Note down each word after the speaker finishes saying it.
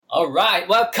Alright,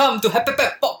 welcome to HAP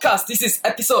Podcast. This is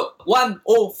episode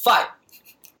 105.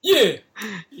 Yeah!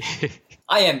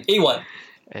 I am A1.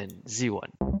 And Z1.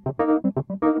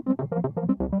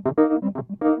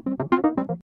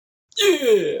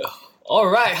 Yeah!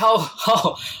 Alright,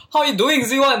 how are you doing,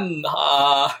 Z1?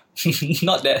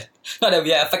 Not that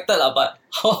we are affected, but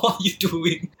how are you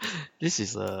doing? This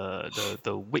is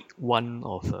the week one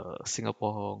of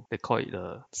Singapore. They call it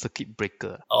the circuit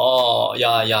breaker. Oh,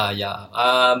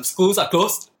 yeah. Schools are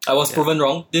closed. I was proven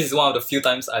wrong. This is one of the few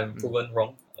times I'm proven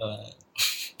wrong.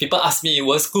 People ask me,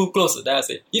 was school closed? Then I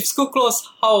say, if school closed,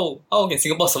 how can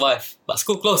Singapore survive? But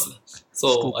school closed.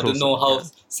 So I don't know how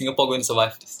Singapore going to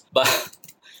survive this. But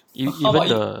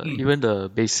even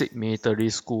the basic military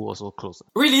school also closed.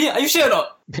 Really? Are you sure or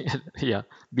not? Yeah,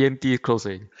 BMT closed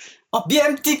already. Oh,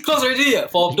 BMT closed already.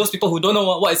 For those people who don't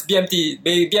know what is BMT,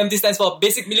 BMT stands for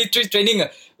Basic Military Training,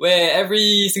 where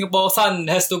every Singapore son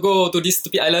has to go to this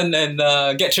stupid island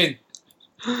and get trained.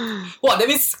 What? That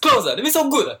means closed? That means so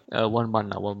good? 1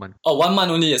 month. Oh, 1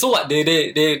 month only. So what?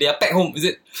 They are back home, is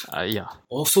it? Yeah.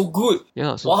 Oh, so good.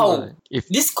 Yeah, so wow. good. If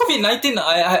this COVID-19,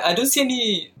 I don't see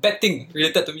any bad thing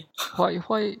related to me.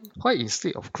 Why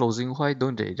instead of closing, why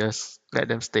don't they just let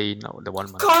them stay in the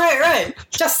 1 month? Correct, right?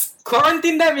 Just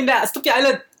quarantine them in that stupid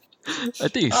island. I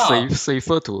think it's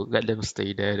safer to let them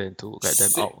stay there than to let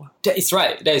them out. That is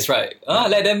right.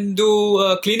 Let them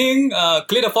do cleaning,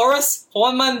 clean the forest for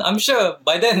 1 month. I'm sure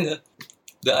by then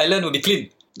the island will be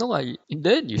clean. No, in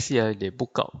the end, you see, they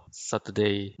book out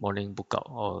Saturday morning book out,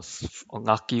 or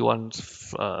lucky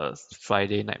ones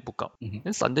Friday night book out. Mm-hmm.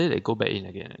 Then Sunday they go back in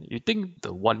again. You think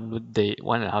the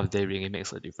 1.5 day really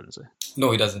makes a difference?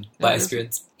 No, it doesn't. By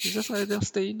experience, you just let them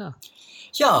stay in.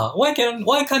 Yeah, why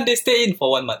can't they stay in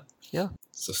for 1 month? Yeah.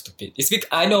 So stupid.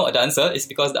 I know the answer. It's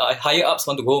because the higher ups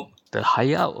want to go home. The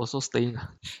higher up also stay in.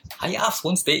 Higher ups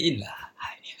won't stay in.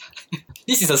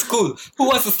 This is a school. Who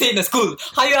wants to stay in the school?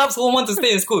 Higher ups won't want to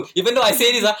stay in school. Even though I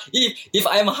say this, if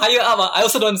I'm higher up, I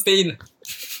also don't stay in.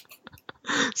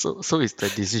 So it's the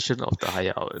decision of the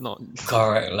higher up, not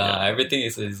correct lah. Yeah. Everything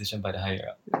is a decision by the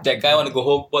higher up. That guy want to go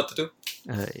home, what to do?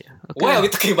 Yeah. Okay. Why are we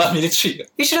talking about military?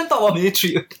 We shouldn't talk about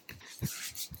military.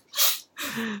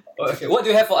 Okay, what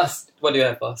do you have for us?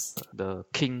 The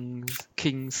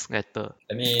King's letter.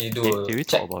 Let me do. Did we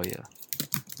talk about it?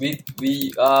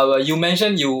 You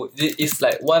mentioned it's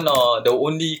like one or the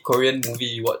only Korean movie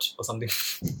you watch or something.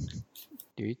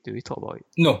 Did we talk about it?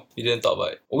 No, we didn't talk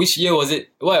about it. Which year was it?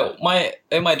 Well, my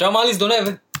drama list don't have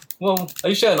it. Well, are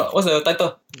you sure or not? What's the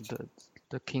title?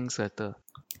 The King's Letter.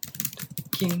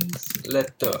 King's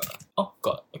Letter. Oh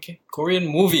god, okay. Korean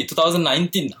movie,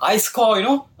 2019. High score, you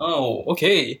know? Oh,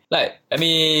 okay. Let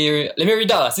me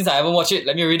read out, since I haven't watched it,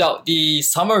 let me read out the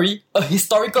summary. A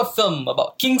historical film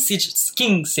about King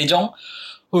Sejong,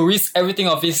 who risked everything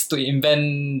of his to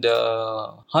invent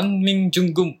the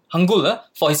Hangul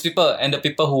for his people and the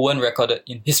people who weren't recorded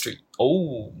in history.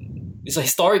 Oh, it's a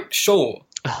historic show.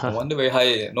 No wonder very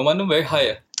high.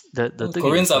 The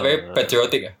Koreans are very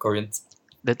patriotic. Koreans.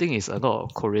 The thing is, a lot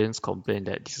of Koreans complain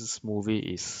that this movie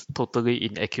is totally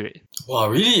inaccurate. Wow,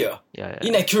 really? Yeah.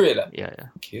 Inaccurate? Yeah.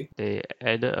 Okay. They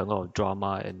added a lot of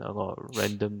drama and a lot of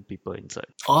random people inside.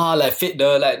 Like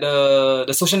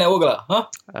the social network lah, huh?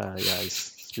 Yeah,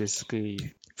 it's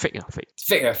basically fake.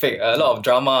 Fake. A lot of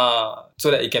drama so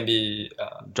that it can be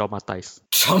dramatized,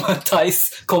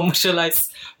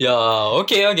 commercialized. Yeah,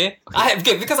 okay.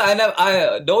 Because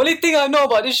the only thing I know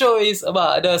about this show is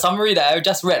about the summary that I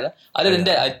just read. Other than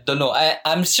that, I don't know.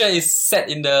 I'm sure it's set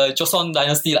in the Joseon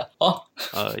Dynasty lah. Oh.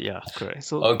 Yeah, correct.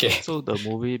 So So the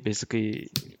movie basically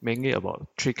mainly about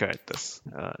 3 characters.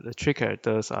 The 3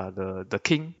 characters are the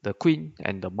king, the queen,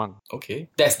 and the monk. Okay,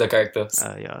 that's the characters.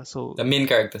 Yeah. So the main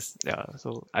characters. Yeah.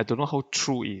 So I don't know how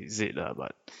true is it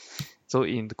but. So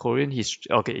in the Korean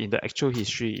history, in the actual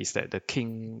history is that the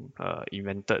king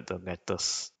invented the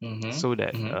letters, so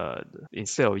that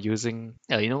instead of using,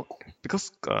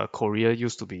 because Korea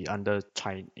used to be under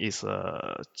China, is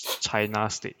a China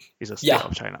state, is a state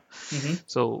of China.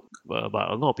 So, but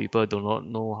a lot of people do not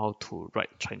know how to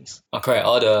write Chinese. Correct.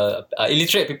 All the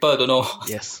illiterate people don't know.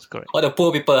 Yes, correct. All the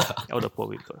poor people.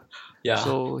 Yeah.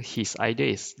 So his idea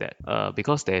is that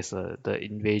because there's the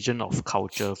invasion of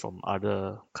culture from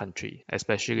other country,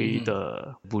 especially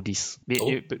the Buddhists.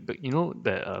 You know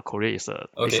that Korea is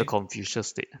a Confucius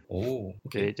state. Oh,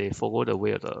 okay. They follow the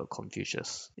way of the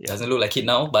Confucius. Yeah. Doesn't look like it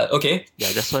now, but okay.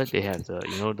 Yeah, that's why they have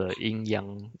the yin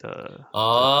yang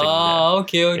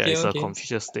okay. It's a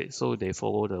Confucius state, so they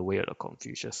follow the way of the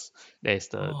Confucius. There's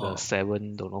the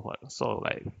 7 don't know what sort of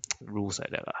like rules like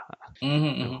that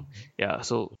lah. Yeah,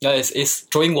 so it's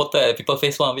throwing water at people's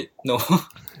face one of it. No.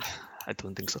 I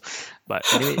don't think so. But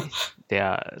anyway,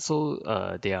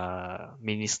 their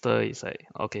minister is like,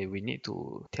 okay, we need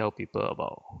to tell people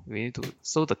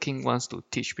so the king wants to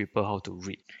teach people how to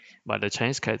read. But the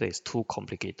Chinese character is too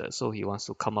complicated, so he wants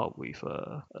to come up with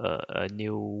a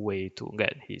new way to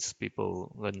get his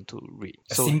people learn to read.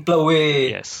 A simpler way,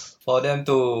 yes, for them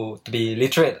to be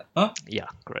literate, huh? Yeah,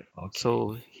 correct. Okay.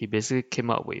 So he basically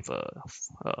came up with a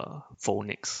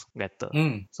phonics letter.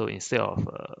 So instead of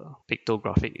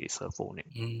pictographic, it's a phonic.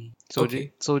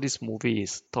 So this movie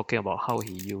is talking about how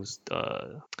he used.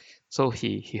 So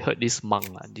he heard this monk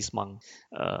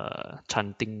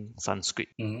chanting Sanskrit,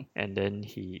 and then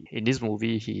in this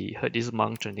movie he heard this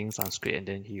monk chanting Sanskrit, and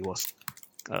then he was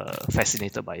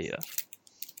fascinated by it.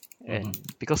 And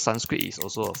because Sanskrit is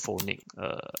also a phonic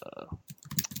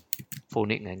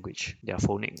language, they are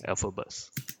phonic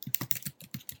alphabets.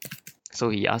 So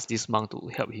he asked this monk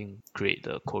to help him create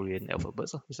the Korean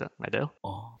alphabets. Is that like that?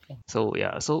 Oh. So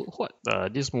yeah, so what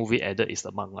this movie added is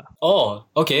the monk. Oh,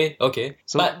 okay.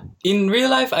 So, but in real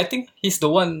life, I think he's the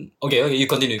one. Okay, you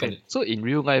continue. So in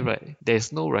real life, right,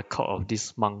 there's no record of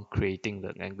this monk creating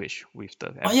the language with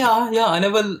the alphabet. Yeah, I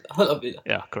never heard of it.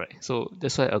 Yeah, correct. So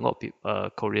that's why a lot of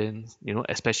people, Koreans,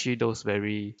 especially those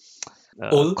very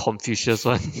old Confucius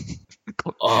one.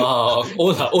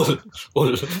 Old. I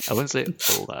wouldn't say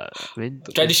old. I mean,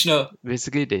 traditional.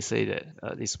 Basically, they say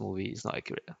that this movie is not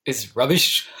accurate. It's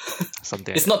rubbish.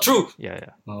 Something. It's not true.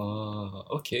 Yeah. Oh,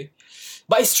 okay.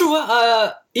 But it's true.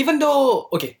 Even though,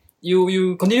 okay,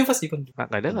 you continue first. You continue.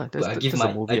 Like that. I give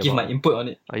my input on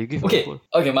it. You give input.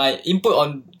 Okay, my input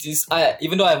on this.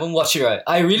 Even though I haven't watched it, right,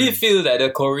 I really feel that the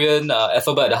Korean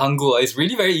alphabet, the Hangul, is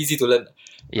really very easy to learn.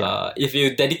 Yeah. If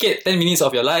you dedicate 10 minutes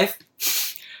of your life,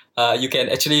 you can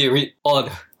actually read all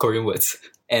the Korean words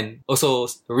and also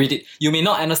read it. You may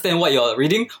not understand what you're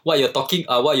reading, what you're talking,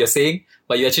 what you're saying,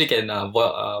 but you actually can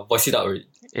voice it out already.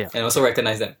 Yeah. And also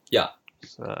recognize them. Yeah.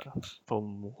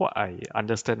 From what I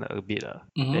understand a bit,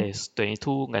 there's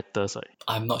 22 letters. Right?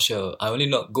 I'm not sure. I only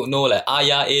know like A,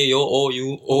 Ya, E, Yo, O,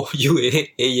 U, O, U,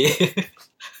 E, Ye.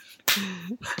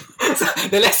 So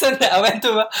the lesson that I went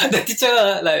to, the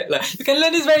teacher like you can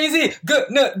learn this very easy. Good,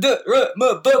 no, d, r,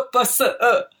 m, b, p, s,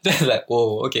 Then like,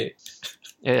 oh, okay.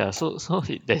 Yeah. So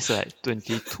there's like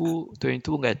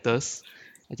 22 letters.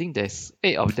 I think there's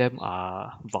 8 of them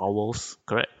are vowels,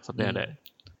 correct? Something like that.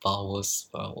 Vowels.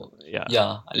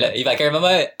 Yeah. Like, if I can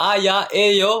remember, A, Ya,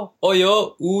 E, Yo, O,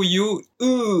 Yo, U, U,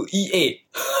 U, E, A.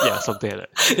 Yeah, something like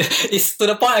that. It's to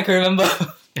the point I can remember.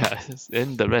 Yeah,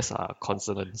 then the rest are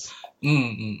consonants.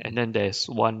 And then there's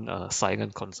one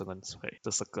silent consonant, right?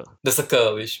 The circle. The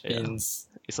circle, which means...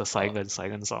 It's a silent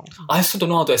sound. I also don't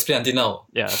know how to explain until now.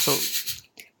 Yeah, so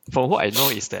from what I know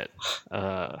is that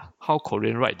how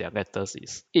Korean write their letters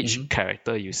is each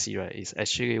character you see, right, is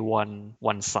actually one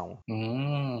sound.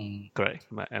 Correct?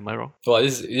 Am I wrong? Well,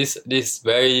 this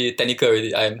very technical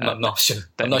already. I'm not sure.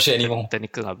 I'm not sure anymore.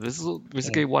 Technical.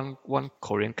 Basically, one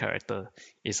Korean character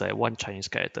is like one Chinese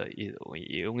character. It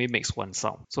only makes one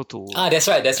sound. So that's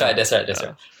right.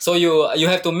 So you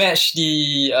have to match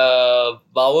the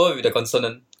vowel with the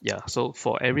consonant. Yeah, so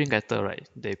for every letter, right,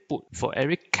 for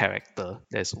every character,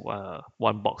 there's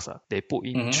one box. They put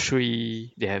in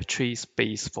they have 3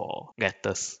 space for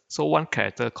letters. So one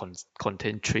character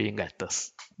contains 3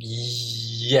 letters.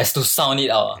 Yes, to sound it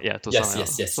out. Yeah, to sound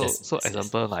it out. So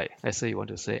example, like, let's say you want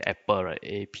to say apple, right?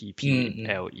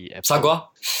 A-P-P-L-E, apple. Sagwa?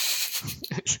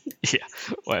 Yeah,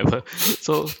 whatever.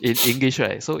 So in English,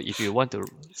 right, so if you want to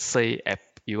say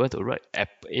you want to write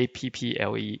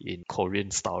A-P-P-L-E in Korean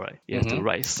style, right? You have to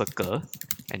write circle,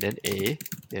 and then A,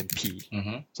 then P.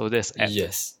 So that's app.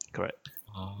 Yes. Correct.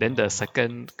 Then the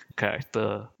second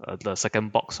character, the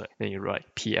second box, right? Then you write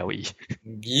P-L-E.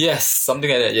 Yes, something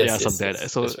like that. Yes, yeah, something like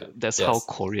that. So that's how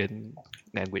Korean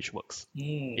language works.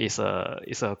 It's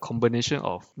a combination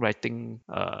of writing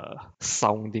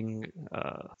sounding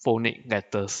phonic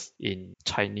letters in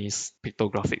Chinese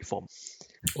pictographic form.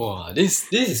 Wow, this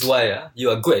is why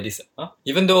you are good at this.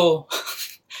 Even though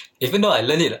I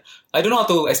learn it, I don't know how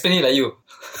to explain it like you.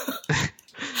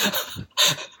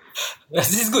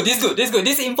 This is good.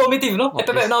 This is informative, no?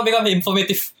 HAP now become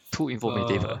informative. Too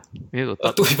informative. We need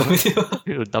too informative.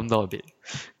 We need to dumb down a bit.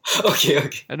 Okay.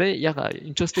 And then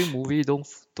interesting movie.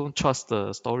 Don't trust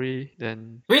the story.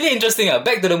 Then really interesting.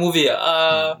 Back to the movie.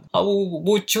 How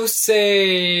would you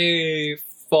say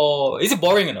is it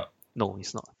boring or not? No,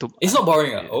 it's not. It's not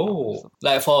boring.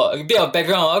 Like for a bit of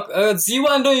background,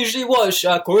 Z1 don't usually watch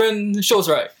Korean shows,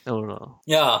 right? No.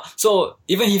 Yeah, so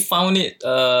even he finds it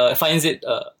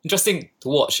interesting to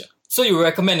watch. So you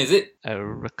recommend, is it? I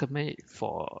recommend it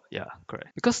for, yeah,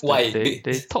 correct. Because Why? they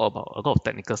talk about a lot of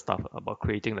technical stuff about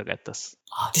creating the letters.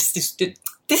 This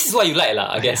is what you like,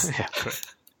 lah, I guess. Yeah,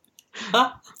 correct.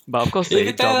 Huh? But of course, If they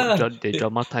you tell-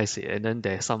 dramatize it, and then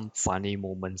there's some funny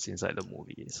moments inside the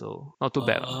movie, so not too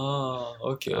bad.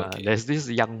 Okay, okay. There's this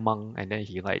young monk, and then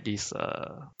he like this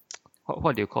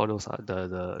what do you call those?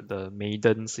 The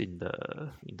maidens in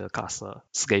the castle,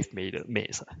 slave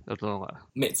maids. I don't know.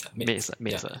 Maids. Maids.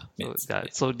 Yeah.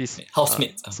 So this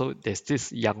Housemaids. So there's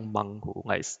this young monk who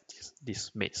likes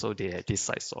this maid. So they have this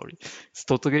side story. It's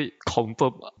totally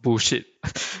confirm bullshit.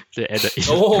 They added in.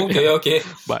 Oh, okay.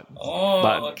 But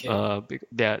okay.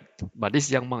 But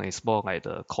this young monk is more like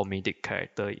the comedic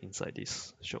character inside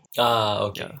this show.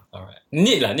 Okay. Yeah. All right.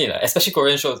 Need lah. Especially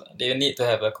Korean shows, they need to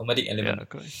have a comedic element. Yeah,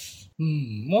 correct.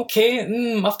 Okay.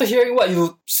 After hearing what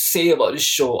you say about this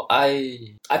show, I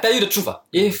tell you the truth.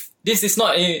 If this is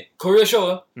not a Korean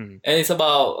show, and it's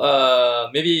about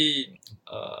maybe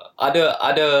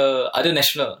other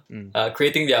national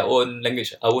creating their own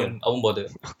language, I won't bother.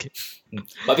 Okay.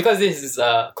 But because this is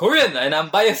Korean and I'm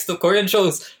biased to Korean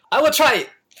shows, I will try it.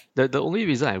 The only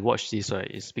reason I watched this, right,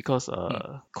 is because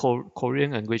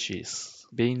Korean language is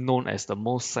being known as the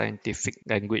most scientific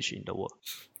language in the world.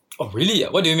 Oh, really?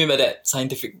 What do you mean by that?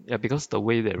 Scientific? Yeah, because the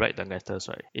way they write the letters,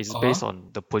 right, is based on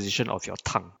the position of your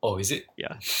tongue. Oh, is it?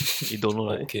 Yeah. You don't know,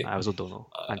 right? Okay. I also don't know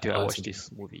until I watched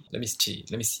this movie. Let me see.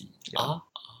 Yeah.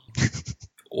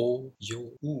 O,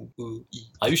 U, U, E.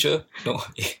 Are you sure? No.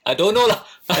 I don't know lah.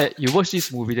 You watch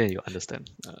this movie, then you understand.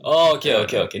 Okay.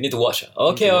 Need to watch.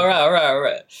 Okay,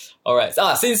 alright.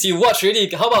 Since you watch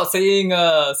already, how about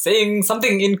saying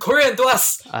something in Korean to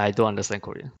us? I don't understand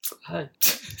Korean.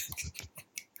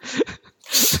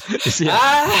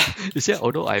 You see,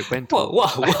 although I went to...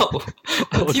 Wow.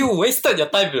 You wasted your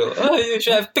time, bro. You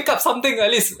should have picked up something at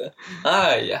least.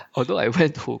 Yeah. Although I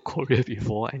went to Korea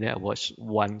before, and then I watched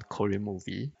one Korean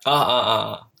movie.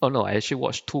 Oh, no, I actually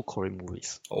watched 2 Korean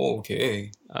movies. Oh,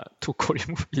 okay. 2 Korean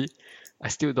movies. I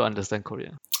still don't understand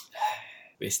Korean.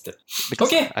 Wasted.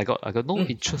 Because okay. I got no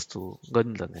interest to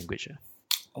learn the language.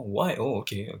 Oh, why? Oh,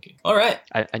 okay. All right.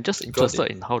 I'm just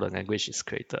interested in how the language is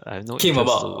created. I have no Came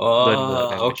interest about. to learn the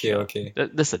language. Okay.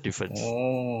 That's the difference.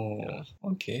 Oh, yeah.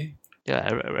 Okay. Yeah,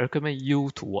 I recommend you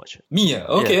to watch it. Me?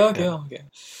 Okay.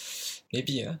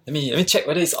 Maybe. Let me check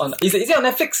whether it's on. Is it on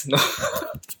Netflix? No.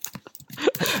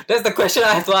 That's the question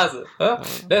I have to ask.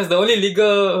 That's the only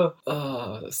legal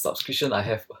subscription I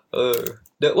have.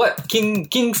 The what?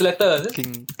 King's letter, is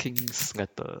it? King's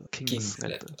letter.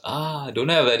 Don't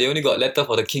have. They only got letter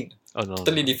for the king. Oh no.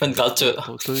 Totally different culture.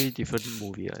 Totally different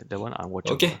movie. That one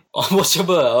unwatchable. Okay,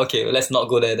 unwatchable. Okay, let's not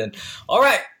go there then.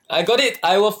 Alright, I got it.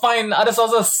 I will find other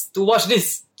sources to watch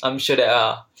this. I'm sure there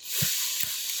are.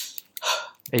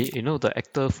 Hey, you know the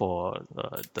actor for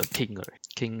the king, right?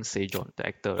 King Sejong, the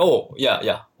actor. Oh,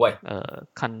 yeah. Why?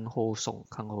 Kang Ho Song.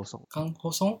 Kang Ho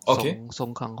Song? Okay.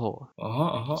 Song Kang Ho.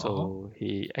 So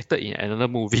he acted in another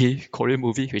movie, Korean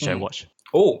movie, which I watched.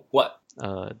 Oh, what?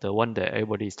 The one that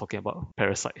everybody is talking about,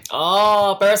 Parasite.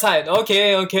 Oh, Parasite.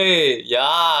 Okay.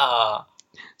 Yeah.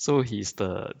 So he's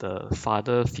the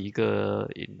father figure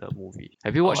in the movie.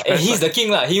 Have you watched Parasite? He's the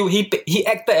king lah. He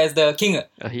acted as the king.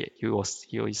 He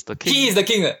is the king. He is the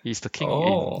king. He's the king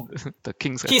in the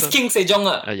king's. He's King Sejong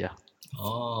lah. Yeah.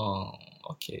 Oh,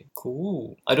 okay,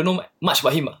 cool. I don't know much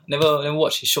about him. Never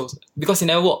watched his shows because he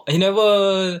never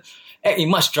act in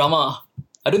much drama.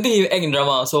 I don't think he act in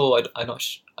drama, so I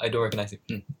don't recognize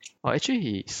him. Oh, actually,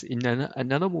 he's in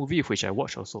another movie which I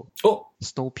watched also. Oh,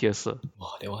 Snowpiercer.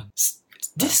 Wow, that one.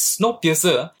 This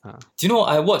Snowpiercer. Do you know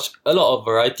I watch a lot of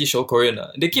variety show Korean?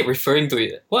 They keep referring to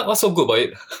it. What's so good about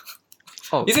it?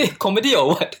 Oh, is it comedy or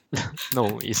what?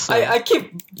 No, it's.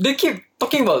 They keep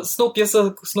talking about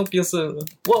Snowpiercer.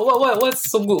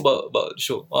 What's so good about the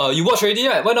show? You watch already,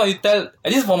 right? Why not you tell?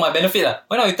 At least for my benefit,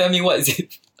 why not you tell me what is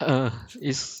it?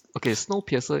 It's okay.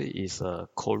 Snowpiercer is a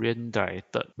Korean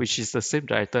director, which is the same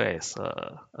director as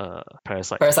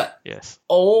Parasite. Parasite. Yes.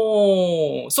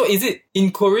 Oh, so is it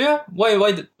in Korea? Why?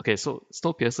 Okay, so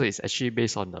Snowpiercer is actually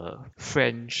based on a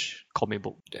French comic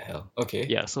book. The hell? Okay.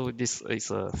 Yeah, so this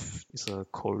is a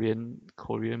Korean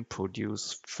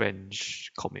produced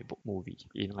French comic book movie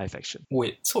in live action.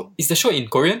 Wait, so is the show in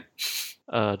Korean?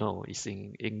 No, it's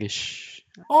in English.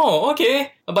 Oh,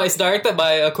 okay. But it's directed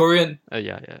by a Korean.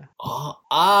 Yeah. Oh,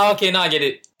 okay. Now I get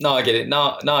it. Now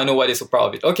I know why they're so proud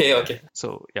of it. Okay.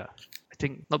 So yeah, I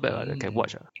think not bad. I can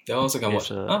watch. They also can watch.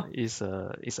 It's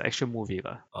an action movie.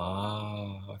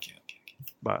 Okay.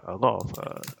 But a lot of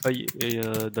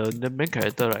the main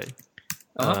character, right?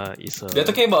 is We're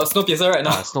talking about Snowpiercer right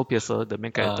now. Snowpiercer. The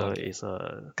main character is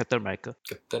Captain America.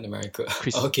 Captain America.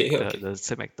 Chris, okay. the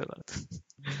same actor.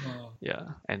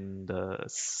 Yeah, and the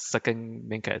second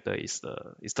main character is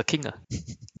the king.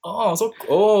 Okay. So,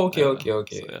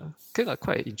 yeah,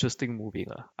 quite an interesting movie.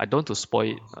 I don't want to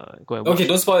spoil it. Go and watch. Okay,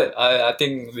 don't spoil it. I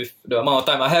think with the amount of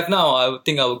time I have now, I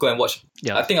think I will go and watch.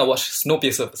 Yeah. I think I'll watch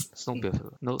Snowpiercer first.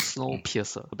 Snowpiercer. No,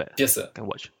 Snowpiercer. Bad. Piercer. Can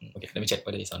watch. Okay, let me check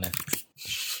whether it's on Netflix.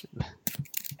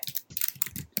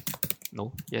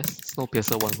 No? Yes?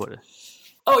 Snowpiercer, one word.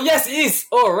 Oh yes, it is.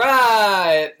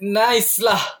 Alright, nice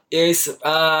lah. It's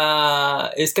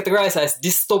categorized as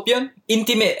dystopian,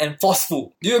 intimate, and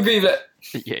forceful. Do you agree with that?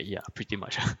 Yeah, pretty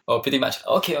much. Oh, pretty much.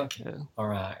 Okay. Yeah.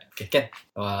 Alright. Okay, can.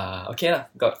 Okay lah.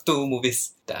 Got 2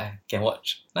 movies that I can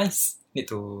watch. Nice. Need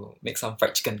to make some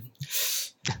fried chicken,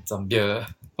 some beer.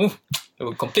 Oh, it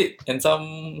will complete, and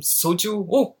some soju.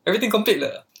 Oh, everything complete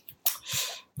lah.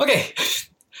 Okay.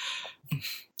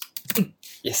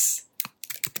 Yes.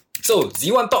 So,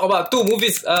 Z1 talk about 2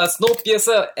 movies,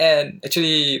 Snowpiercer and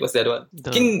actually, what's the other one?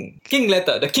 King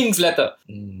Letter, The King's Letter.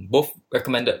 Both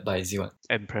recommended by Z1.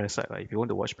 And Parasite, right? If you want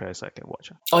to watch Parasite, can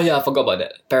watch. Oh yeah, I forgot about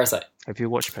that. Parasite. Have you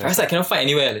watched Parasite? Parasite cannot find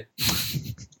anywhere.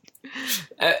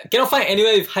 Cannot find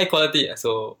anywhere with high quality.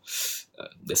 So,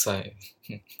 that's why.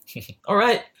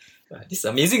 Alright. This is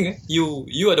amazing.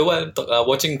 You are the one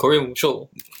watching Korean show.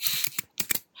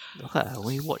 I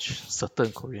only watch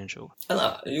certain Korean shows.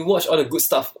 You watch all the good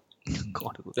stuff.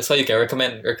 God, that's why you can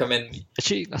recommend me.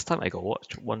 Actually, last time I got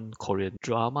watch one Korean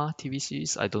drama TV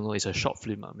series. I don't know, it's a short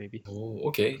film maybe. Oh,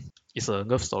 okay. It's a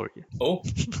love story. Oh.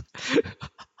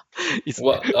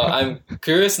 I'm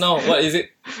curious now. What is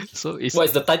it? What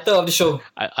is the title of the show?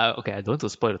 I don't want to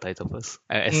spoil the title first.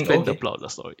 I explain the plot of the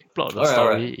story. Plot of the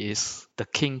story is the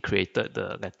king created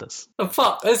the letters. The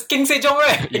fuck? It's King Sejong,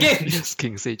 right? Again? Yes,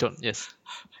 King Sejong, yes.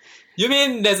 You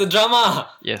mean there's a drama?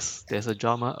 Yes, there's a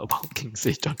drama about King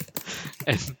Sejong.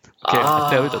 And I'll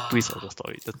tell you the twist of the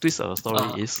story. The twist of the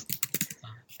story is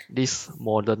this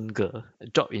modern girl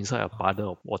dropped inside a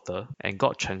puddle of water and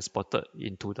got transported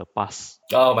into the past.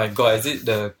 Oh my god, is it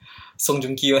the Song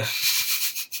Joong Ki one?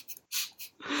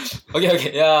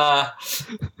 Okay, yeah.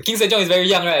 King Sejong is very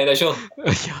young, right, in the show?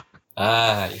 Yeah.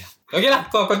 Yeah. Okay lah,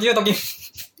 continue talking.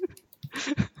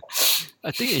 I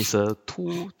think it's a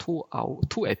two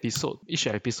episode. Each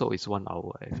episode is 1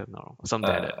 hour, if I'm not wrong.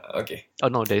 Something like that. Okay. Oh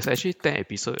no, there's actually 10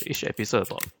 episodes. Each episode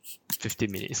about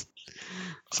 15 minutes.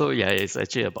 So yeah, it's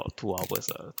actually about 2 hours.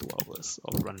 2 hours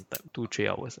of runtime. 2-3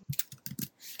 hours.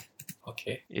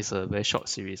 Okay. It's a very short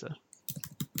series. Okay.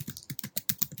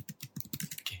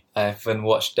 I haven't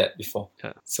watched that before.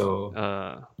 Yeah. So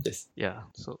yes. Yeah.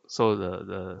 So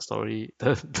the story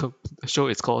the show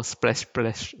is called Splash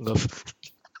Splash Love.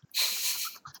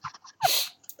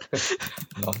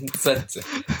 Nonsense.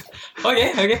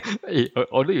 Okay. Hey,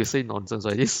 although you say nonsense,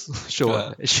 right? This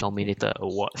show is nominated an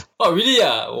award. Oh really?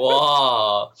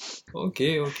 Wow.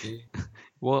 Okay.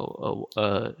 Well,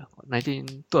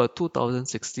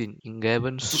 2016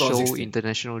 11 Show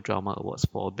International Drama Awards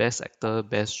for Best Actor,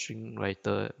 Best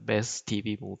Screenwriter, Best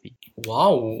TV Movie.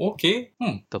 Wow. Okay.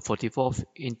 The 44th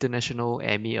International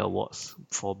Emmy Awards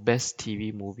for Best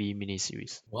TV Movie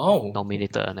Miniseries. Wow.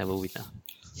 Nominated and never winner.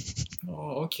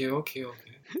 Oh, okay.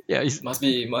 Yeah, it must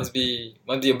be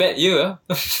a bad year.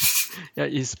 Yeah,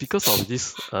 it's because of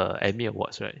this Emmy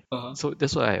Awards, right? So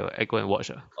that's why I go and watch.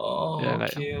 Oh, yeah,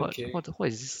 okay. What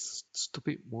is this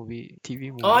stupid movie, TV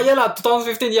movie? Oh yeah,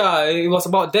 2015. Yeah, it was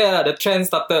about that. The trend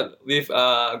started with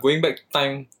going back to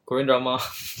time, Korean drama.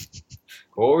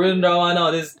 Korean drama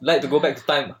nowadays like to go back to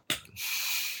time.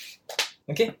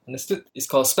 Okay, understood. It's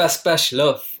called Splash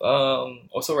Love.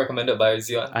 Also recommended by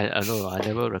Zion. I know, I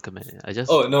never recommend it. I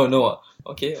just... Oh, no.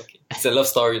 Okay. It's a love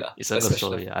story lah. It's a love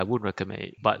story. I wouldn't recommend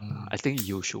it, but I think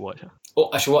you should watch. Oh,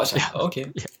 I should watch. Yeah. Okay.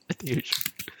 Yeah, I think you should.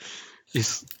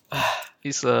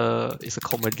 It's a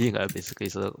comedy, basically.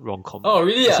 It's a rom-com. Oh,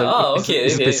 really? Okay.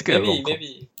 It's basically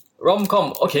maybe.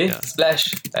 Rom-com. Okay, yeah.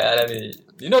 Splash. Let me...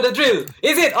 You know the drill.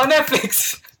 Is it on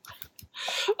Netflix?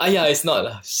 Yeah, it's not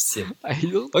lah. I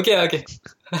don't. Okay.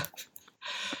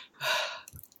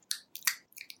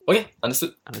 Okay,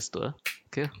 understood.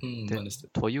 Okay.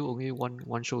 Understood. For you, only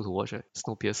one show to watch, right?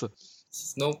 Snowpiercer.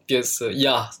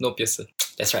 Yeah, Snowpiercer.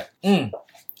 That's right.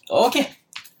 Okay.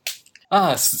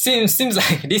 Seems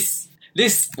like this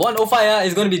 105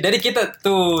 is going to be dedicated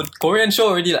to Korean show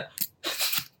already lah.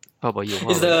 How about you?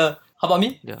 How about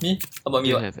me? Yeah. Me? How about me?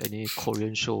 Do you have any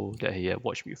Korean show that you have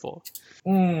watched before?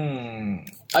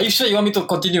 Are you sure you want me to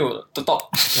continue to talk?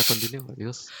 Yeah, continue.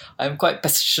 Because I'm quite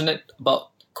passionate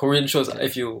about Korean shows.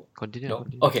 If you continue.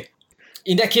 Okay.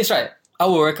 In that case, right, I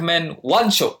will recommend one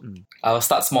show. I'll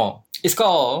start small. It's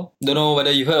called, don't know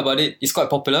whether you heard about it, it's quite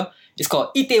popular. It's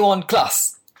called Itaewon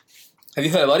Class. Have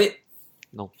you heard about it?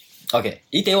 No. Okay,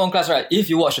 Itaewon Class, right? If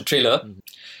you watch the trailer,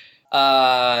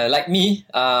 like me,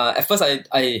 at first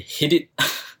I hate it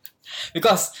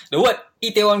because the word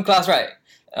Itaewon Class, right?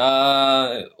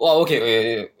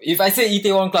 Okay. If I say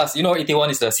Itaewon Class, you know Itaewon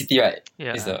is the city, right?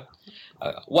 Yeah. It's the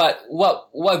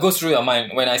what goes through your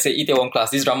mind when I say Itaewon Class?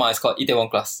 This drama is called Itaewon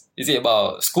Class. Is it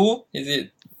about school? Is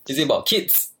it about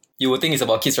kids? You would think it's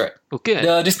about kids, right? Okay.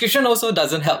 The description also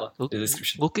doesn't help. The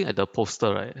description. Looking at the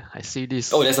poster, right? I see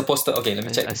this. Oh, there's a poster. Okay, let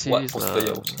me check. I see what this poster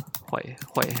you're watching.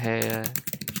 white hair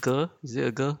girl. Is it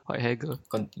a girl? White hair girl.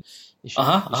 Is she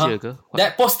a girl?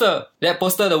 That poster,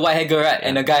 the white hair girl, right,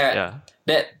 and the guy, right? Yeah.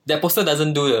 That poster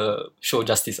doesn't do the show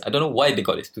justice. I don't know why they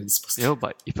got this poster. You know,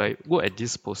 but if I look at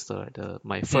this poster, right,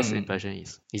 my first impression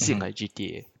is it like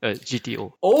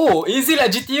GTO? Oh, is it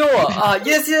like GTO?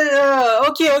 Yes.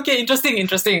 Okay.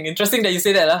 Interesting that you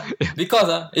say that.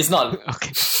 Because it's not.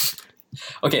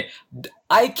 Okay.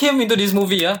 I came into this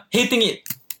movie hating it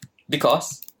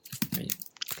because.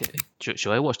 Okay.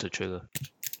 Should I watch the trailer?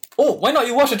 Oh, why not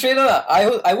you watch the trailer?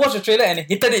 I watched the trailer and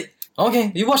hated it.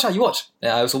 Okay, you watch.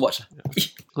 Yeah, I also watch.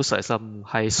 Looks like some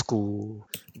high school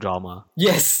drama.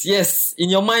 Yes. In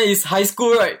your mind, it's high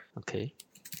school, right? Okay,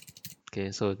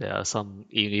 so there are some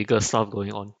illegal stuff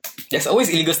going on. There's always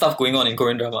illegal stuff going on in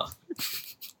Korean drama.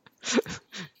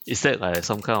 Is that like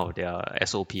some kind of their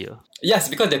SOP? Yes,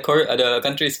 because the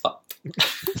country is fucked.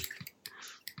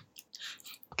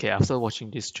 Okay, after watching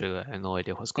this trailer, I have no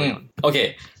idea what's going on.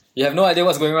 Okay. You have no idea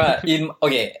what's going on.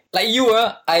 Like you,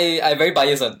 I very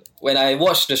biased on. When I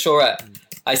watch the show, right,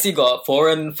 I see got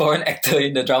foreign actor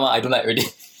in the drama. I don't like already.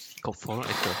 Got foreign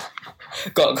actor.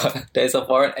 got. There's a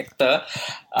foreign actor.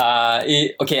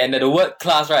 And the word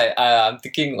class, right? I'm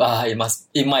thinking,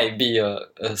 it might be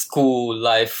a school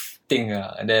life thing,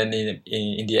 and then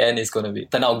in the end, it's gonna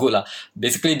turn out good,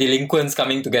 Basically, delinquents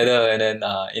coming together, and then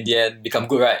in the end, become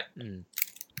good, right?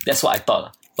 That's what I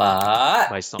thought,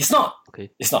 but it's not.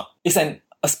 Okay. It's not. It's an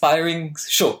aspiring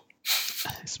show.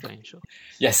 Aspiring show.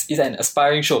 Yes, it's an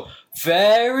aspiring show.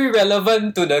 Very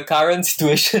relevant to the current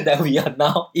situation that we are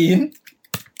now in.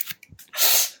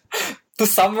 To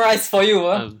summarize for you,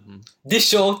 this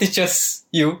show teaches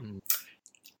you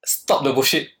stop the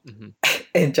bullshit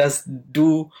and just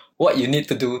do what you need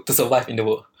to do to survive in the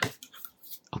world.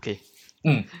 Okay.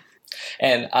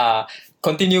 And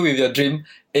continue with your dream.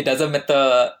 It doesn't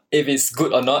matter if it's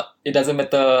good or not. It doesn't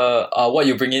matter what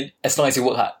you bring in. As long as you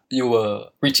work hard, you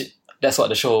will reach it. That's what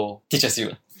the show teaches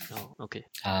you. Oh, okay.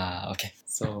 Okay.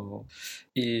 So,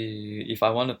 if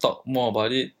I want to talk more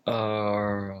about it,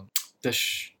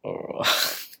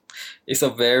 it's a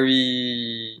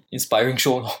very inspiring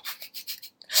show.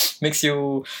 Makes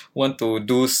you want to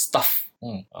do stuff,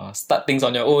 start things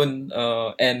on your own,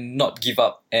 and not give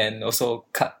up, and also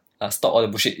stop all the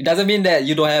bullshit. It doesn't mean that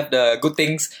you don't have the good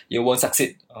things, you won't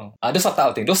succeed. Those are type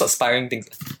of things, those aspiring things.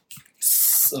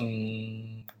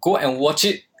 Go and watch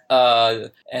it,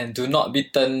 and do not be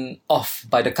turned off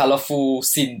by the colourful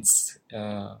scenes.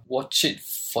 Watch it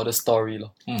for the story.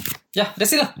 Yeah,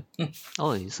 that's it.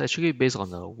 Oh, it's actually based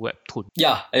on a webtoon.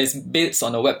 Yeah, it's based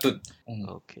on a webtoon.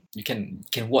 Okay. You can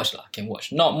watch.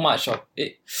 Not much of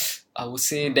it. I would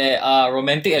say there are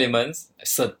romantic elements. I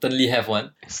certainly have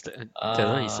one. That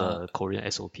one is a Korean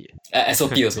SOP.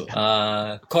 SOP also.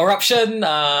 Corruption,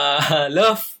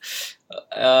 love,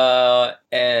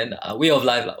 and way of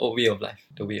life. Way of life.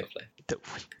 The way of life.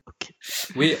 Okay.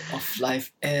 Way of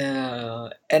life.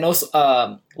 And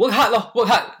also work hard. Work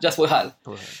hard. Just work hard.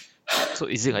 So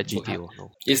is it like GTO?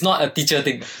 No. It's not a teacher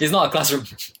thing. It's not a classroom.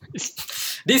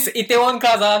 This Itaewon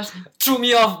class threw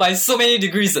me off by so many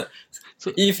degrees.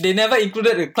 So if they never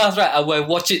included the class, right, I will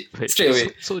watch it straight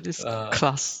away. So this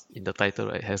class in the title,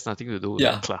 right, has nothing to do with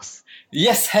the class.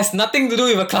 Yes, has nothing to do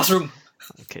with a classroom.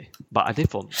 Okay, but are they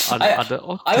from other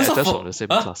characters from the same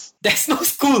class? There's no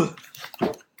school.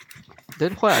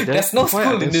 Then why are there? There's no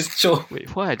school in this show.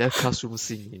 Wait, why are there classroom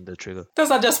scene in the trailer?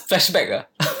 Those are just flashback.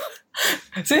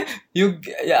 See,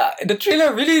 the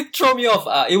trailer really throw me off.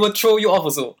 It will throw you off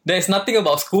also. There's nothing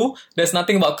about school. There's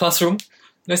nothing about classroom.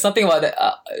 There's nothing about that.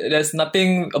 There's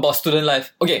nothing about student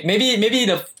life. Okay, maybe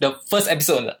the first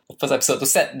episode to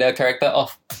set the character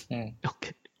off.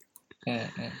 Okay.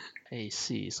 I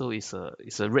see. So it's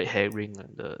a red herring,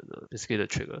 the basically the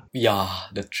trailer. Yeah,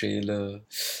 the trailer.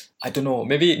 I don't know.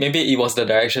 Maybe it was the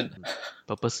direction.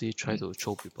 Purposely try to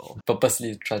throw people off.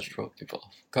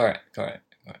 Correct.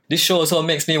 This show also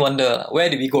makes me wonder, where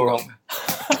did we go wrong?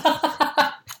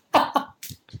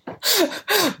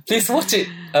 Please watch it.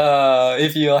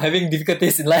 If you are having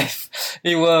difficulties in life,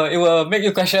 it will make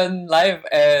you question life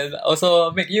and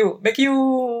also make you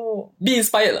be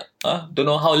inspired. Don't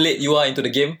know how late you are into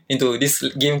this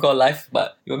game called life,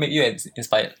 but it will make you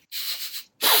inspired.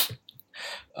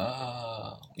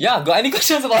 Got any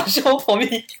questions about the show for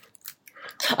me?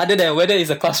 Other than whether it's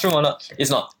a classroom or not?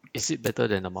 It's not. Is it better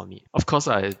than The Mummy? Of course,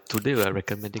 today we are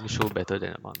recommending show better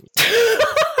than The Mummy.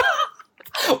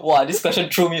 Wow, this question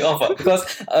threw me off.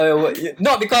 Because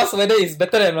not because whether it's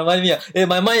better than The Mummy.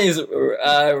 My mind is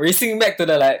racing back to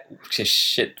the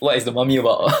shit. What is The Mummy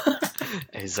about?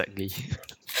 Exactly.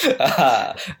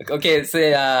 Okay, so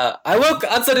I will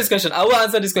answer this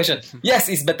question. Yes,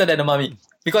 it's better than The Mummy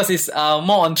because it's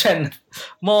more on trend,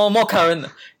 more current.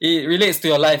 It relates to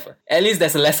your life. At least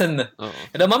there's a lesson.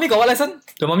 The Mummy got what lesson?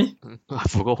 The Mummy? I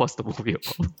forgot what's the movie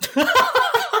about.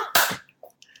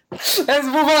 Let's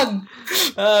move on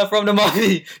from The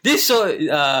Mummy. This show,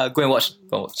 go and watch.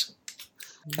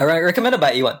 Alright, recommended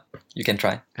by A1. You can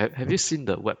try. Have you seen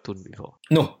the webtoon before?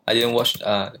 No, I didn't watch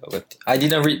the webtoon. I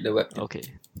didn't read the webtoon. Okay.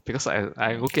 Because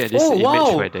I'm looking at this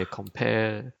image where they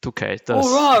compare two characters.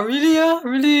 Oh wow,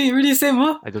 really? Really same,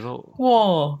 huh? I don't know.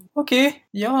 Wow. Okay.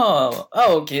 Yeah.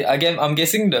 Oh, okay. Again, I'm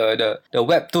guessing the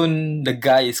webtoon, the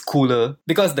guy is cooler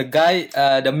because the guy,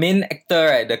 the main actor,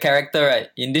 right, the character, right,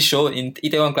 in this show in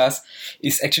Itaewon Class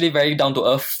is actually very down to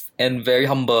earth and very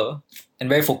humble and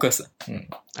very focused.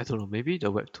 I don't know. Maybe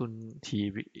the webtoon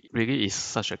he really is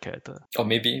such a character. Or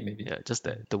maybe. Yeah, just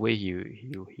that the way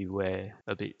he wear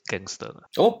a bit gangster.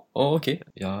 Oh, okay.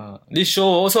 Yeah. This show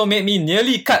also made me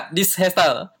nearly cut this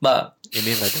hairstyle, but you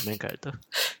mean like the main character?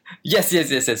 Yes.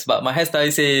 But my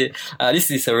hairstyle say this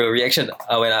is a real reaction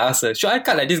when I asked her, should I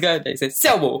cut like this guy? They said,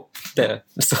 笑我. There.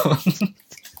 So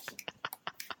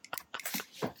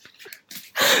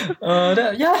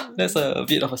that's a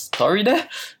bit of a story there.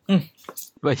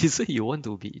 But you say you want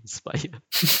to be inspired.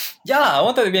 Yeah, I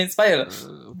wanted to be inspired.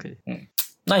 Okay.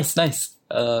 Nice.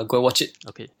 Go watch it.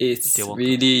 Okay. It's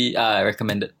really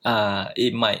recommended.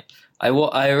 It might.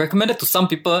 I recommended to some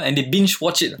people and they binge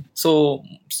watch it. So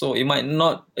it might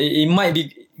not. It might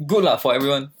be good for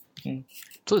everyone.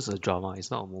 So it's a drama. It's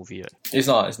not a movie, right? It's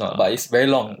not. But it's very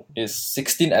long. It's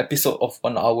 16 episodes of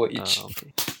 1 hour each.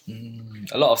 Okay.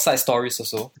 A lot of side stories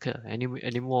also. Okay.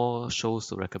 Any more shows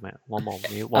to recommend? One more.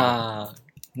 Maybe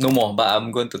no more. But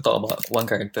I'm going to talk about one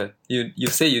character. You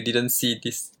say you didn't see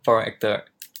this foreign actor.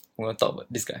 I'm going to talk about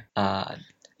this guy.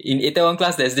 In Itaewon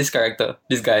Class, there's this character.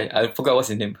 This guy. I forgot what's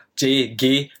his name. J,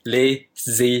 G, Le,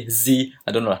 Z, Z.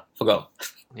 I don't know. Forgot.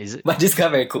 Is it? But this guy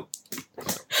very cool.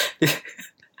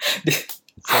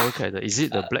 Foreign character. Is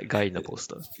it the black guy in the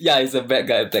poster? Yeah, it's a black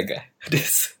guy.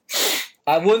 This.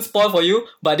 I won't spoil for you,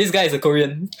 but this guy is a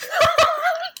Korean.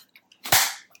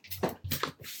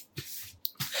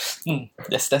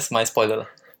 That's my spoiler.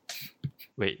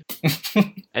 Wait.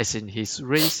 As in his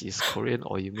race is Korean,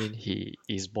 or you mean he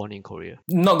is born in Korea?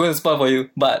 Not going to spoil for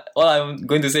you, but all I'm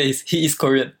going to say is he is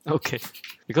Korean. Okay.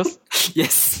 Because?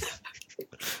 Yes.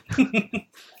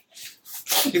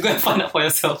 You go and find out for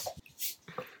yourself.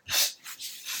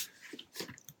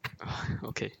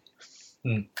 Okay.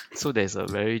 So there's a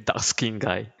very dark skinned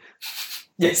guy.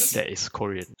 Yes. That is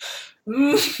Korean.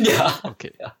 Yeah.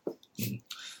 Okay. Yeah.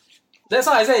 That's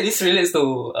why I say this relates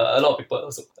to a lot of people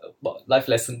also about life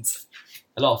lessons.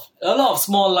 A lot of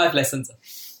small life lessons.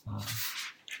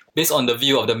 Based on the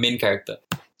view of the main character.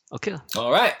 Okay.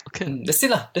 Alright. Okay. That's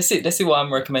it what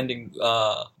I'm recommending.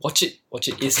 Watch it.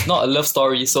 It's not a love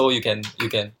story, so you can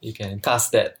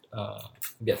cast that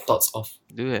get thoughts of.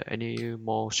 Do you have any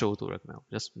more show to recommend?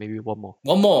 Just maybe one more.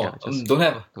 One more. Yeah, don't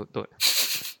have. Don't.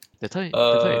 That time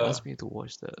you asked me to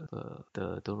watch the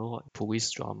don't know what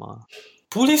police drama.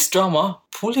 Police drama.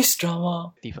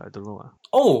 If I don't know.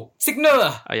 Oh,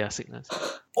 Signal. Yeah, Sickness.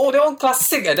 Oh, that one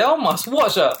classic. That one must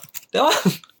watch. That one.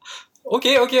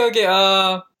 Okay. You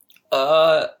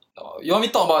want me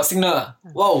to talk about Signal?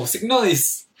 Wow, Signal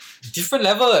is different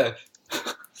level.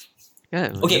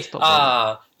 Yeah. Okay.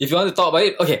 If you want to talk about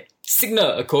it, okay.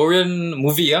 Signal, a Korean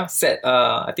movie, set.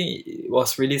 I think it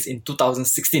was released in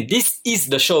 2016. This is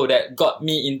the show that got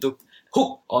me into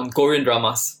hook on Korean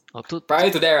dramas. Prior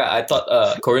to that, I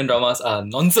thought Korean dramas are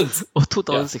nonsense.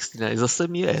 2016. It's the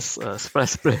same year as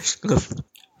Splash.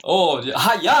 Oh,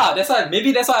 yeah. That's why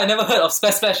I never heard of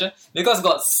Splash, because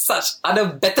got such other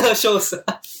better shows.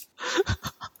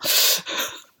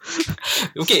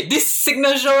 Okay, this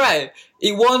Signal show, right?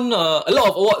 It won a lot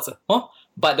of awards.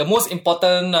 But the most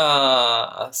important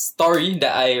story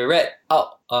that I read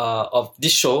out of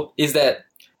this show is that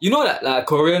you know that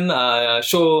Korean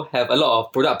show have a lot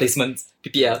of product placements,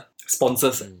 PPL.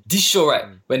 sponsors. This show, right?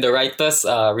 When the writers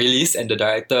released and the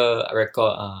director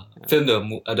filmed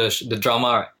the drama,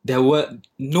 right? There were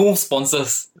no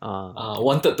sponsors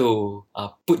wanted to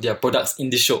put their products in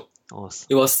this show.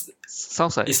 It was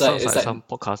sounds like some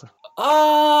podcast.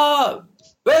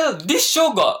 Well, this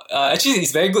show got actually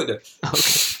it's very good. Okay.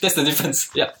 That's the difference.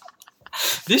 Yeah,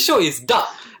 this show is dark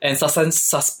and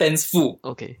suspenseful.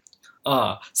 Okay.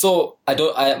 So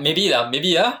maybe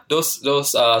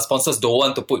those sponsors don't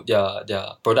want to put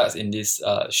their products in this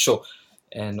show,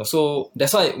 and also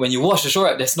that's why when you watch the show,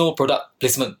 right, there's no product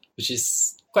placement, which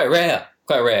is quite rare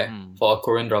for a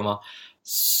Korean drama.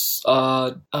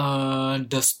 The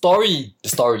story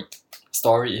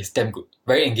is damn good,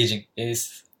 very engaging.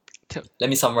 Let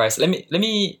me summarize. Let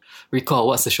me recall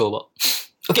what's the show about.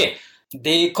 Okay,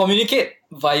 they communicate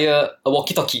via a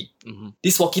walkie-talkie.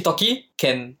 This walkie-talkie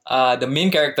can the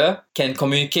main character can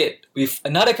communicate with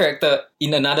another character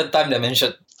in another time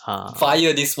dimension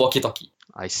via this walkie-talkie.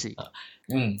 I see.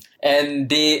 And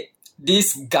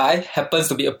this guy happens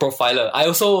to be a profiler. I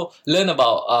also learned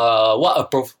about what a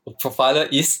profiler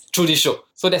is through this show.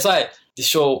 So that's why this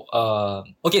show.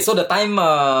 Okay, so the time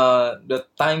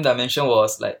dimension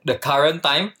was like the current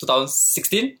time,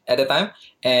 2016 at the time,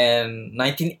 and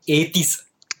 1980s.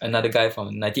 Another guy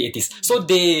from 1980s. So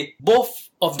they both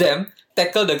of them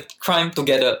tackle the crime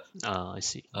together. I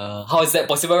see. How is that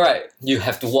possible, right? You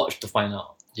have to watch to find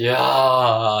out.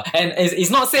 Yeah, and it's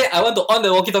not say I want to on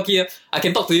the walkie-talkie. I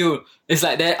can talk to you. It's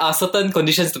like there are certain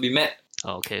conditions to be met.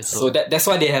 Okay, so that's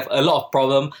why they have a lot of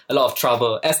problem, a lot of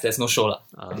trouble. As there's no show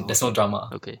there's no drama.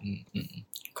 Okay,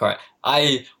 correct.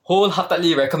 I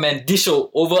wholeheartedly recommend this show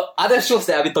over other shows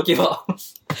that I've been talking about.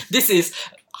 This is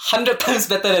 100 times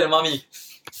better than Mummy.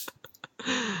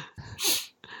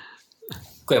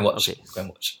 Go and watch. Okay. Go and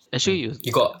watch. Actually,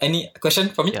 you got any question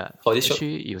for me for this show?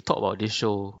 Actually, you talked about this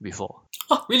show before.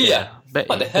 Oh, really? Yeah. Back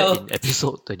in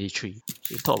episode 23,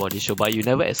 you talked about this show, but you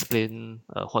never explain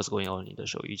what's going on in the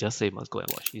show. You just say must go and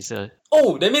watch.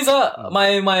 That means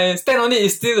my stand on it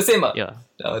is still the same. Yeah.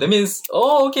 That means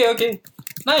okay.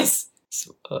 Nice.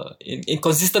 So,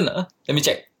 inconsistent. Let me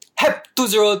check. HAP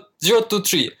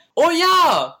 20023. Oh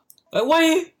yeah.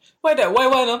 Why that?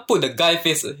 Why not put the guy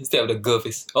face instead of the girl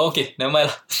face? Oh, okay, never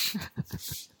mind.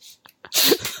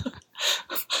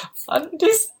 And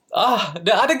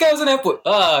the other guy also never put.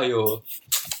 Don't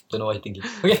know what you're thinking.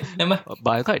 Okay, never mind.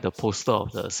 But I like the poster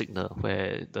of the signal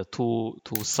where the two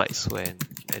sides went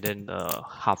and then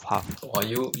half. Oh,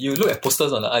 you look at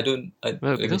posters on the let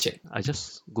me check. I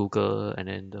just Google and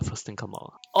then the first thing come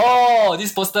out. Oh,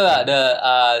 this poster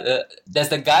there's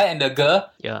the guy and the girl.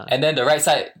 Yeah. And then the right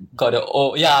side got the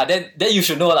then you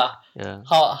should know lah. Yeah.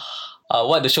 How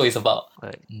what the show is about.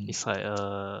 Right. It's like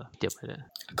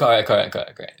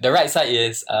Correct. The right side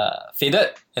is faded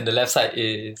and the left side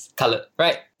is coloured.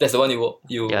 Right? That's the one you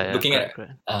looking correct, at.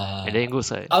 correct. And then it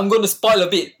goes like I'm going to spoil a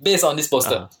bit based on this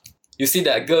poster. You see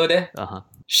that girl there?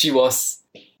 She was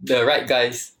the right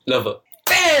guy's lover.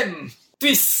 Bam!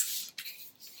 Twist!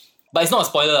 But it's not a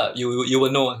spoiler. You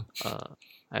will know.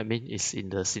 I mean, it's in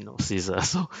the synopsis.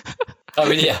 So. Oh,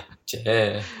 really?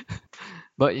 Yeah.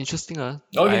 But interesting, okay.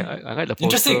 I like the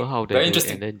poster how they and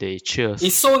then they cheers.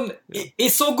 It's so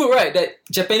good, right? That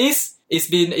Japanese it's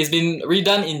been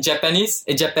redone in Japan,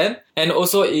 and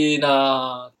also in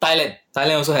Thailand.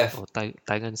 Thailand also have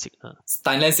Thailand signal.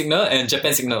 Thailand signal and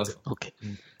Japan signal also. Okay.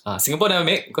 Singapore never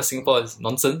make because Singapore is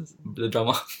nonsense. The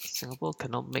drama. Singapore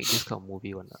cannot make this kind of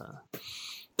movie one.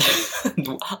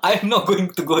 I'm not going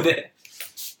to go there.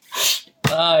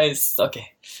 It's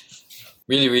okay.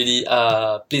 Really,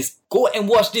 please go and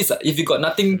watch this. If you got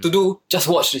nothing to do, just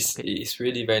watch this. Okay. It's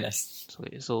really very nice.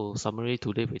 So summary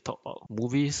today we talk about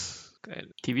movies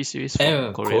and TV series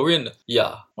from Korean.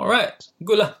 Yeah. Alright.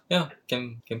 Good lah. Yeah.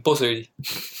 Can post already.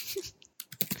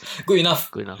 Good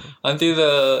enough.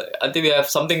 Until we have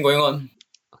something going on.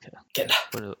 Okay. Get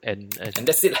lah. And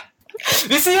that's it lah.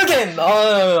 We'll see you again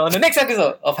on the next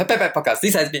episode of HAP Podcast.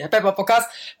 This has been HAP Podcast.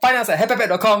 Find us at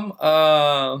happypet.com.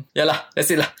 Yeah lah. That's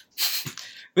it lah.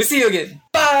 We'll see you again.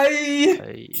 Bye.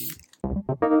 Bye.